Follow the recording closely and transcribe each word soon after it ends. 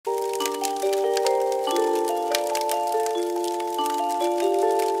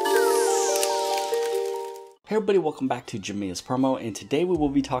Hey everybody, welcome back to Jamia's Promo, and today we will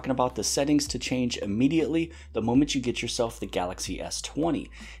be talking about the settings to change immediately the moment you get yourself the Galaxy S20.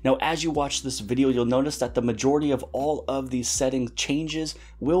 Now, as you watch this video, you'll notice that the majority of all of these setting changes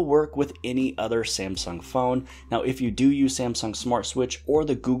will work with any other Samsung phone. Now, if you do use Samsung Smart Switch or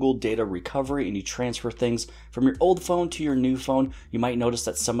the Google Data Recovery and you transfer things from your old phone to your new phone, you might notice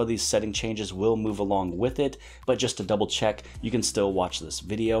that some of these setting changes will move along with it, but just to double check, you can still watch this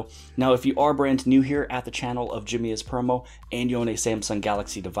video. Now, if you are brand new here at the channel of Jamia's Promo and you own a Samsung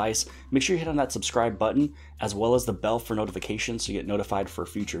Galaxy device, make sure you hit on that subscribe button as well as the bell for notifications so you get notified for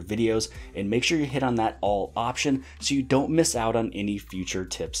future videos, and make sure you hit on that all option so you don't miss out on any future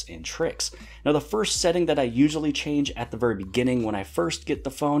tips and tricks. Now, the first setting that I usually change at the very beginning when I first get the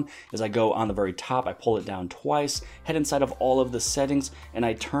phone is I go on the very top, I pull it down twice, head inside of all of the settings, and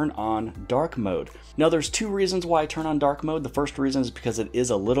I turn on dark mode. Now, there's two reasons why I turn on dark mode. The first reason is because it is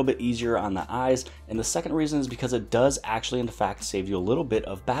a little bit easier on the eyes, and the second reason is because it does actually in fact save you a little bit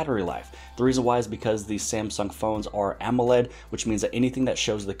of battery life. The reason why is because these Samsung phones are AMOLED, which means that anything that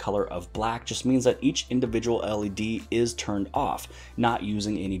shows the color of black just means that each individual LED is turned off, not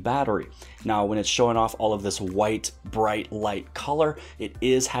using any battery. Now, when it's showing off all of this white, bright light color, it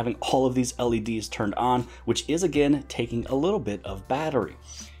is having all of these LEDs turned on, which is again taking a little bit of battery.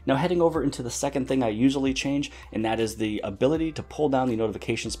 Now, heading over into the second thing I usually change, and that is the ability to pull down the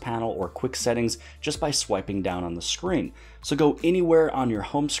notifications panel or quick settings just by swiping down on the screen. So go anywhere on your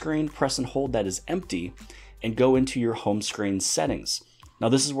home screen, press and hold that is empty, and go into your home screen settings. Now,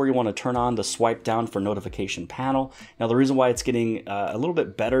 this is where you want to turn on the swipe down for notification panel. Now, the reason why it's getting a little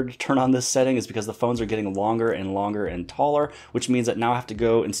bit better to turn on this setting is because the phones are getting longer and longer and taller, which means that now I have to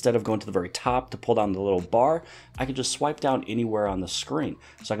go, instead of going to the very top to pull down the little bar, I can just swipe down anywhere on the screen.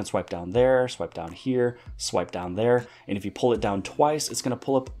 So I can swipe down there, swipe down here, swipe down there, and if you pull it down twice, it's going to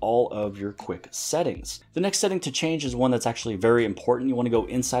pull up all of your quick settings. The next setting to change is one that's actually very important. You want to go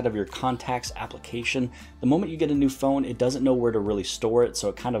inside of your contacts application. The moment you get a new phone, it doesn't know where to really store it. So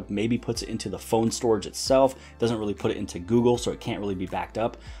it kind of maybe puts it into the phone storage itself, doesn't really put it into Google, so it can't really be backed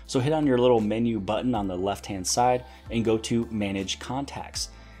up. So hit on your little menu button on the left hand side and go to Manage Contacts.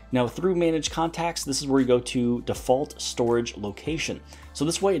 Now, through Manage Contacts, this is where you go to Default Storage Location. So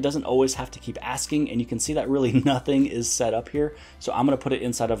this way it doesn't always have to keep asking, and you can see that really nothing is set up here. So I'm going to put it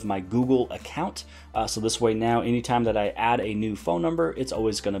inside of my Google account. So this way now, anytime that I add a new phone number, it's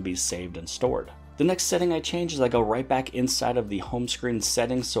always going to be saved and stored. The next setting I change is I go right back inside of the home screen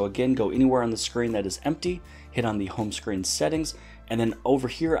settings. So again, go anywhere on the screen that is empty, hit on the home screen settings, and then over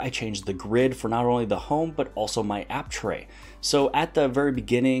here I change the grid for not only the home, but also my app tray. So at the very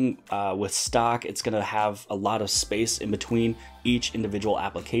beginning with stock, it's gonna have a lot of space in between each individual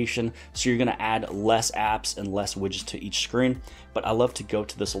application. So you're gonna add less apps and less widgets to each screen. But I love to go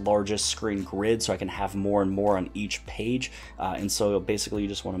to this largest screen grid so I can have more and more on each page. And so basically you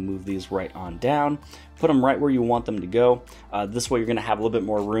just wanna move these right on down, put them right where you want them to go. This way you're gonna have a little bit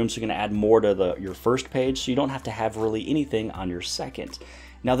more room, so you're gonna add more to your first page, so you don't have to have really anything on your second.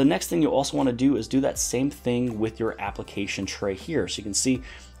 Now, the next thing you also want to do is do that same thing with your application tray here. So you can see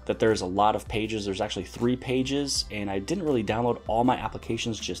that there's a lot of pages. There's actually 3 pages, and I didn't really download all my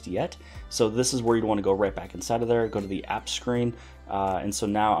applications just yet. So this is where you'd want to go right back inside of there, go to the app screen. And so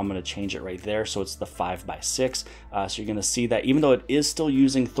now I'm going to change it right there. So it's the 5x6. So you're going to see that even though it is still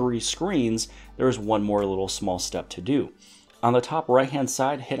using 3 screens, there is one more little small step to do. On the top right hand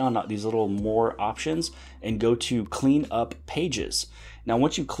side, hit on these little more options and go to clean up pages. Now,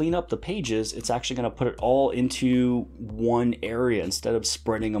 once you clean up the pages, it's actually going to put it all into one area instead of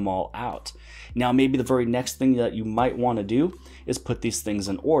spreading them all out. Now, maybe the very next thing that you might want to do is put these things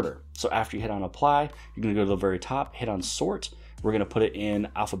in order. So after you hit on apply, you're going to go to the very top, hit on sort. We're going to put it in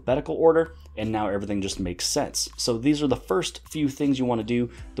alphabetical order, and now everything just makes sense. So these are the first few things you want to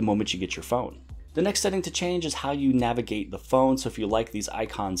do the moment you get your phone. The next setting to change is how you navigate the phone. So if you like these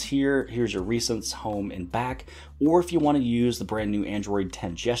icons here, here's your recents, home, and back. Or if you want to use the brand new Android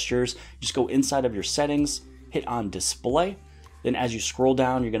 10 gestures, just go inside of your settings, hit on display. Then as you scroll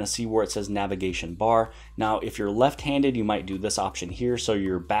down, you're going to see where it says navigation bar. Now, if you're left-handed, you might do this option here. So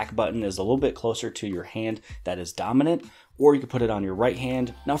your back button is a little bit closer to your hand that is dominant, or you can put it on your right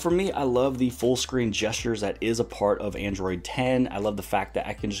hand. Now, for me, I love the full screen gestures that is a part of Android 10. I love the fact that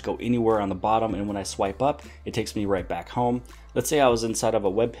I can just go anywhere on the bottom, and when I swipe up, it takes me right back home. Let's say I was inside of a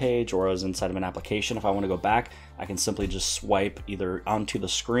web page or I was inside of an application. If I want to go back, I can simply just swipe either onto the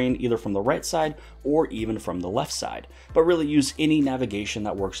screen, either from the right side or even from the left side. But really use any navigation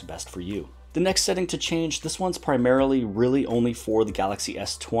that works best for you. The next setting to change, this one's primarily really only for the Galaxy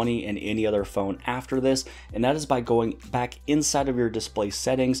S20 and any other phone after this, and that is by going back inside of your display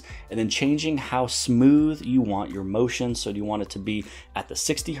settings and then changing how smooth you want your motion. So do you want it to be at the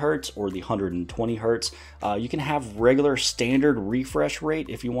 60 Hertz or the 120 Hertz? You can have regular standard refresh rate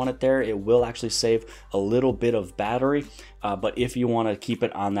if you want it there. It will actually save a little bit of battery, but if you want to keep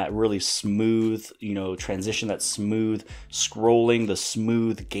it on that really smooth, transition, that smooth scrolling, the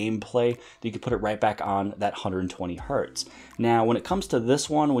smooth gameplay, you can put it right back on that 120 Hertz. Now, when it comes to this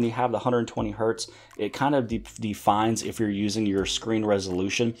one, when you have the 120 Hertz, it kind of defines if you're using your screen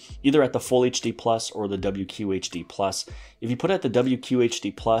resolution, either at the Full HD Plus or the WQHD Plus. If you put it at the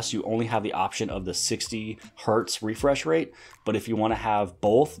WQHD Plus, you only have the option of the 60 Hertz refresh rate, but if you want to have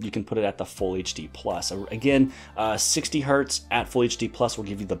both, you can put it at the Full HD Plus. Again, 60 Hertz at Full HD Plus will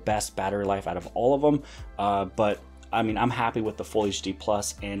give you the best battery life out of all of them, but I mean, I'm happy with the Full HD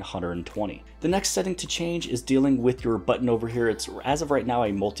Plus and 120. The next setting to change is dealing with your button over here. It's, as of right now,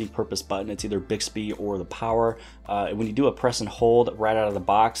 a multi-purpose button. It's either Bixby or the power. When you do a press and hold right out of the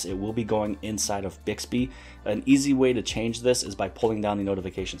box, it will be going inside of Bixby. An easy way to change this is by pulling down the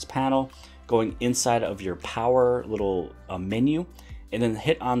notifications panel, going inside of your power little menu, and then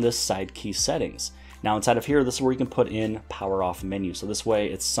hit on this side key settings. Now inside of here, this is where you can put in power off menu. So this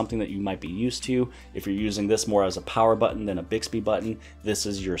way it's something that you might be used to. If you're using this more as a power button than a Bixby button, this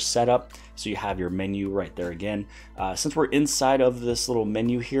is your setup. So you have your menu right there again. Since we're inside of this little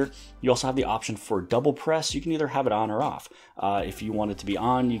menu here, you also have the option for double press. You can either have it on or off. If you want it to be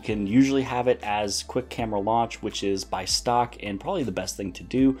on, you can usually have it as quick camera launch, which is by stock and probably the best thing to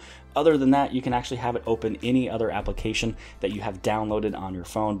do. Other than that, you can actually have it open any other application that you have downloaded on your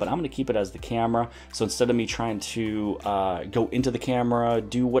phone, but I'm going to keep it as the camera. So instead of me trying to go into the camera,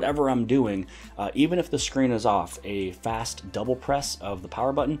 do whatever I'm doing, even if the screen is off, a fast double press of the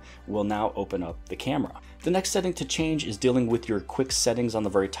power button will now open up the camera. The next setting to change is dealing with your quick settings on the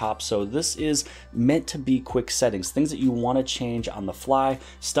very top. So this is meant to be quick settings, things that you want to change on the fly,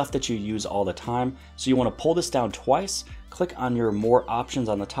 stuff that you use all the time. So you want to pull this down twice, click on your more options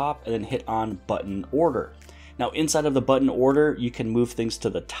on the top, and then hit on button order. Now inside of the button order, you can move things to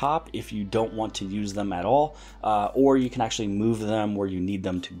the top if you don't want to use them at all, or you can actually move them where you need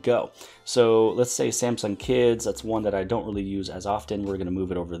them to go. So let's say Samsung Kids, that's one that I don't really use as often. We're gonna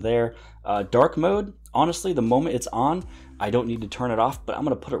move it over there. Dark mode, honestly, the moment it's on, I don't need to turn it off, but I'm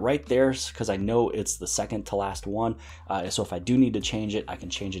gonna put it right there because I know it's the second to last one. So if I do need to change it, I can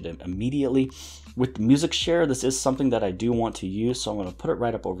change it immediately. With the music share, this is something that I do want to use, so I'm gonna put it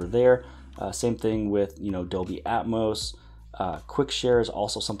right up over there. Same thing with Dolby Atmos. Quick share is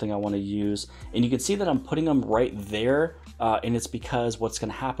also something I want to use, and you can see that I'm putting them right there, and it's because what's going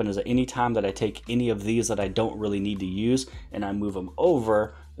to happen is that anytime that I take any of these that I don't really need to use and I move them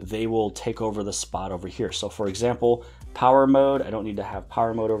over, they will take over the spot over here. So for example, power mode, I don't need to have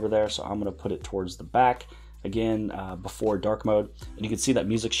power mode over there, so I'm going to put it towards the back again, before dark mode, and you can see that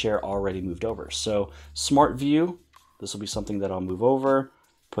music share already moved over. So smart view, this will be something that I'll move over,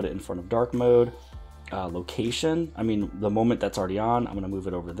 put it in front of dark mode. Location, I mean, the moment that's already on, I'm going to move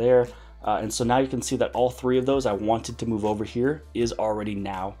it over there. And so now you can see that all three of those I wanted to move over here is already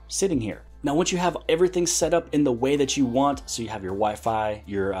now sitting here. Now, once you have everything set up in the way that you want, so you have your Wi-Fi,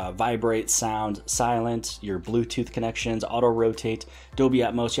 your vibrate, sound, silent, your Bluetooth connections, auto rotate, Dolby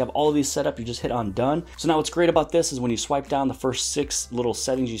Atmos, you have all of these set up, you just hit on done. So now what's great about this is when you swipe down, the first 6 little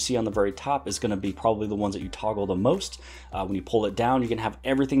settings you see on the very top is gonna be probably the ones that you toggle the most. When you pull it down, you can have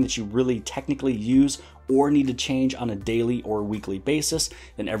everything that you really technically use or need to change on a daily or weekly basis.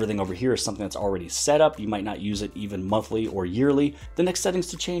 Then everything over here is something that's already set up. You might not use it even monthly or yearly. The next settings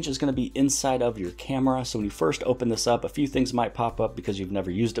to change is gonna be inside of your camera. So when you first open this up, a few things might pop up because you've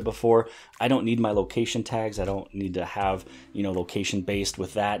never used it before. I don't need my location tags. I don't need to have, location based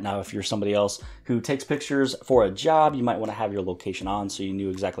with that. Now, if you're somebody else who takes pictures for a job, you might wanna have your location on so you knew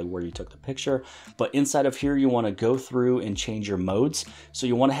exactly where you took the picture. But inside of here, you wanna go through and change your modes. So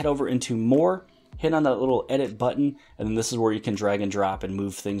you wanna head over into more, hit on that little edit button, and then this is where you can drag and drop and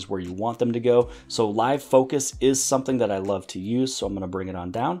move things where you want them to go. So live focus is something that I love to use, so I'm gonna bring it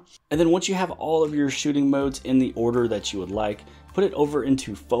on down. And then once you have all of your shooting modes in the order that you would like, put it over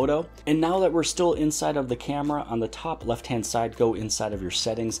into photo. And now that we're still inside of the camera, on the top left-hand side, go inside of your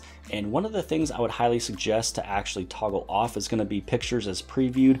settings. And one of the things I would highly suggest to actually toggle off is gonna be pictures as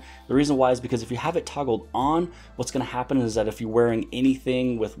previewed. The reason why is because if you have it toggled on, what's gonna happen is that if you're wearing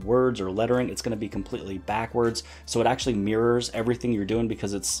anything with words or lettering, it's gonna be completely backwards. So it actually mirrors everything you're doing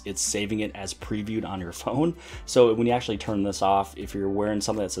because it's saving it as previewed on your phone. So when you actually turn this off, if you're wearing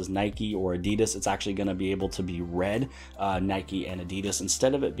something that says Nike or Adidas, it's actually gonna be able to be read, Nike Nike and Adidas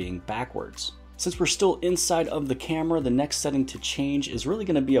instead of it being backwards. Since we're still inside of the camera, the next setting to change is really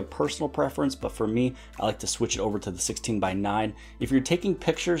going to be a personal preference, but for me, I like to switch it over to the 16:9. If you're taking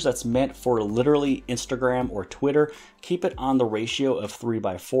pictures that's meant for literally Instagram or Twitter, keep it on the ratio of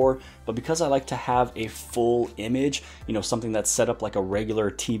 3:4, but because I like to have a full image, something that's set up like a regular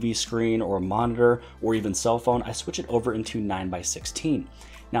TV screen or a monitor or even cell phone, I switch it over into 9:16.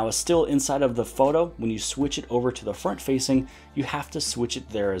 Now, it's still inside of the photo. When you switch it over to the front facing, you have to switch it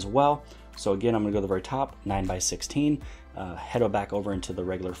there as well. So again, I'm gonna go to the very top, 9:16, head back over into the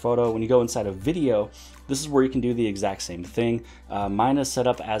regular photo. When you go inside of video, this is where you can do the exact same thing. Mine is set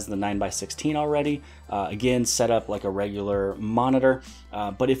up as the 9:16 already. Again, set up like a regular monitor,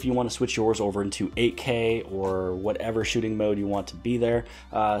 but if you want to switch yours over into 8K or whatever shooting mode you want to be there,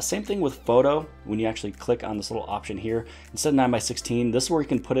 same thing with photo. When you actually click on this little option here, instead of 9:16, this is where you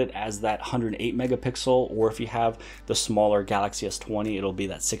can put it as that 108 megapixel, or if you have the smaller Galaxy S20, it'll be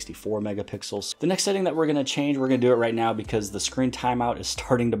that 64 megapixels. The next setting that we're gonna change, we're gonna do it right now because the screen timeout is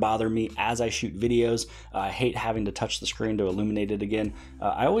starting to bother me as I shoot videos. I hate having to touch the screen to illuminate it again.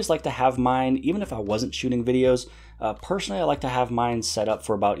 I always like to have mine, even if I wasn't shooting videos, personally I like to have mine set up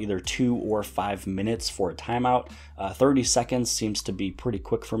for about either 2 or 5 minutes for a timeout. 30 seconds seems to be pretty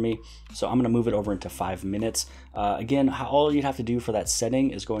quick for me, so I'm going to move it over into 5 minutes. Again, all you'd have to do for that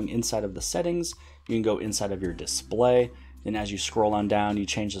setting is going inside of the settings. You can go inside of your display. Then as you scroll on down, you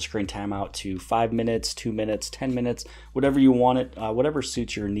change the screen timeout to 5 minutes, 2 minutes, 10 minutes, whatever you want it, whatever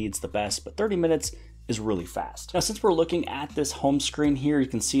suits your needs the best, but 30 minutes is really fast. Now, since we're looking at this home screen here, you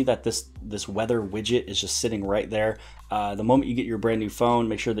can see that this weather widget is just sitting right there. The moment you get your brand new phone,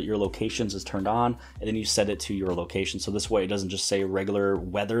 make sure that your locations is turned on, and then you set it to your location. So this way it doesn't just say regular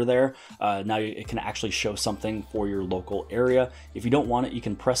weather there. Now it can actually show something for your local area. If you don't want it, you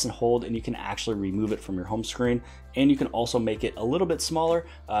can press and hold, and you can actually remove it from your home screen. And you can also make it a little bit smaller.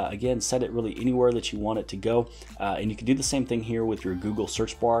 Again, set it really anywhere that you want it to go. And you can do the same thing here with your Google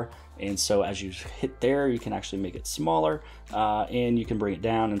search bar. And so as you hit there, you can actually make it smaller and you can bring it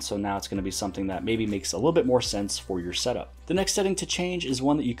down. And so now it's going to be something that maybe makes a little bit more sense for your setup. The next setting to change is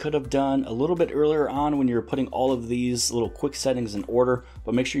one that you could have done a little bit earlier on when you're putting all of these little quick settings in order,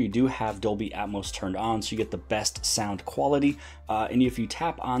 but make sure you do have Dolby Atmos turned on so you get the best sound quality. And if you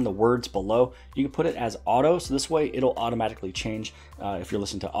tap on the words below, you can put it as auto. So this way it'll automatically change if you're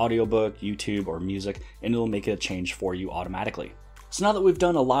listening to audiobook, YouTube, or music, and it'll make a change for you automatically. So now that we've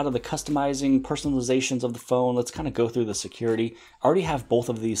done a lot of the customizing, personalizations of the phone, let's kind of go through the security. I already have both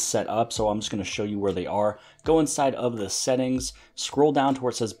of these set up, so I'm just going to show you where they are. Go inside of the settings, scroll down to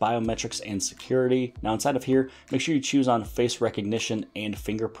where it says Biometrics and Security. Now inside of here, make sure you choose on face recognition and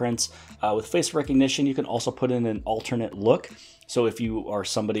fingerprints. With face recognition, you can also put in an alternate look. So if you are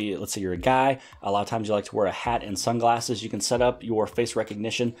somebody, let's say you're a guy, a lot of times you like to wear a hat and sunglasses, you can set up your face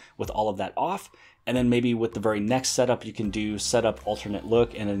recognition with all of that off. And then maybe with the very next setup, you can do setup alternate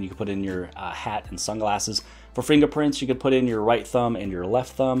look, and then you can put in your hat and sunglasses. For fingerprints, you could put in your right thumb and your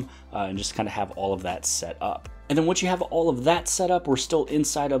left thumb and just kind of have all of that set up. And then once you have all of that set up, we're still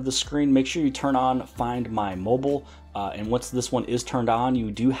inside of the screen. Make sure you turn on Find My Mobile. And once this one is turned on,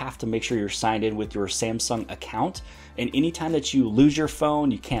 you do have to make sure you're signed in with your Samsung account. And anytime that you lose your phone,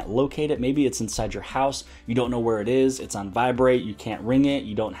 you can't locate it, maybe it's inside your house, you don't know where it is, it's on vibrate, you can't ring it,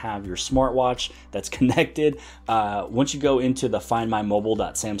 you don't have your smartwatch that's connected. Once you go into the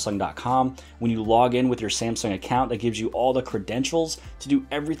findmymobile.samsung.com, when you log in with your Samsung account, that gives you all the credentials to do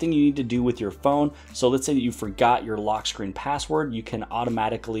everything you need to do with your phone. So let's say that you forgot your lock screen password, you can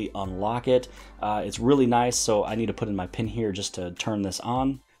automatically unlock it. It's really nice, so I need to put in my PIN here just to turn this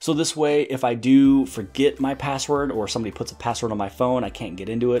on. So this way, if I do forget my password or somebody puts a password on my phone, I can't get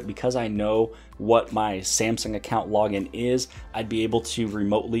into it, because I know what my Samsung account login is, I'd be able to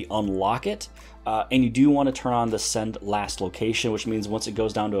remotely unlock it. And you do want to turn on the send last location, which means once it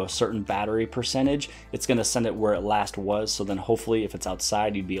goes down to a certain battery percentage, it's going to send it where it last was. So then hopefully if it's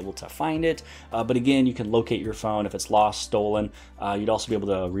outside, you'd be able to find it. But again, you can locate your phone if it's lost, stolen. You'd also be able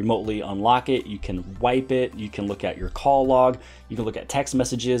to remotely unlock it. You can wipe it. You can look at your call log. You can look at text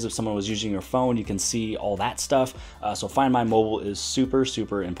messages. If someone was using your phone, you can see all that stuff. So Find My Mobile is super,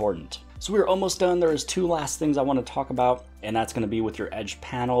 super important. So we're almost done. There's two last things I want to talk about, and that's going to be with your edge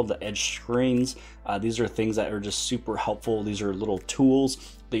panel, the edge screens. These are things that are just super helpful. These are little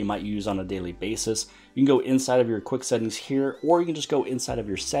tools that you might use on a daily basis. You can go inside of your quick settings here, or you can just go inside of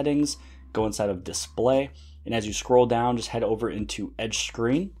your settings, go inside of display, and as you scroll down, just head over into edge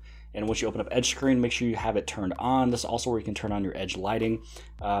screen. And once you open up edge screen, make sure you have it turned on. This is also where you can turn on your edge lighting.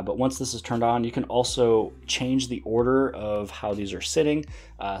 But once this is turned on, you can also change the order of how these are sitting.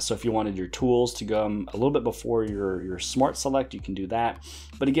 So if you wanted your tools to go a little bit before your smart select, you can do that.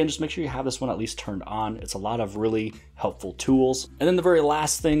 But again, just make sure you have this one at least turned on. It's a lot of really helpful tools. And then the very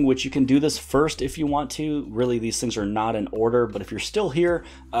last thing, which you can do this first if you want to. Really, these things are not in order, but if you're still here,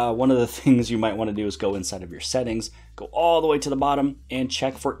 one of the things you might want to do is go inside of your settings, go all the way to the bottom and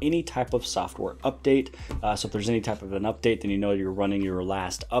check for any type of software update. So if there's any type of an update, then you know you're running your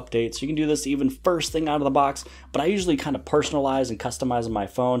last update. So you can do this even first thing out of the box, but I usually kind of personalize and customize on my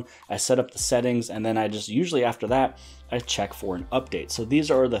phone. I set up the settings, and then I just usually after that, I check for an update. So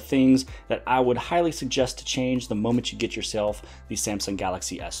these are the things that I would highly suggest to change the moment you get yourself the Samsung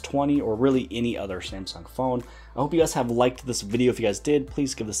Galaxy S20 or really any other Samsung phone. I hope you guys have liked this video. If you guys did,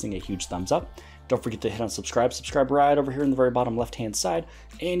 please give this thing a huge thumbs up. Don't forget to hit on subscribe. Subscribe right over here in the very bottom left-hand side.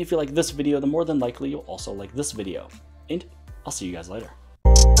 And if you like this video, then more than likely you'll also like this video. And I'll see you guys later.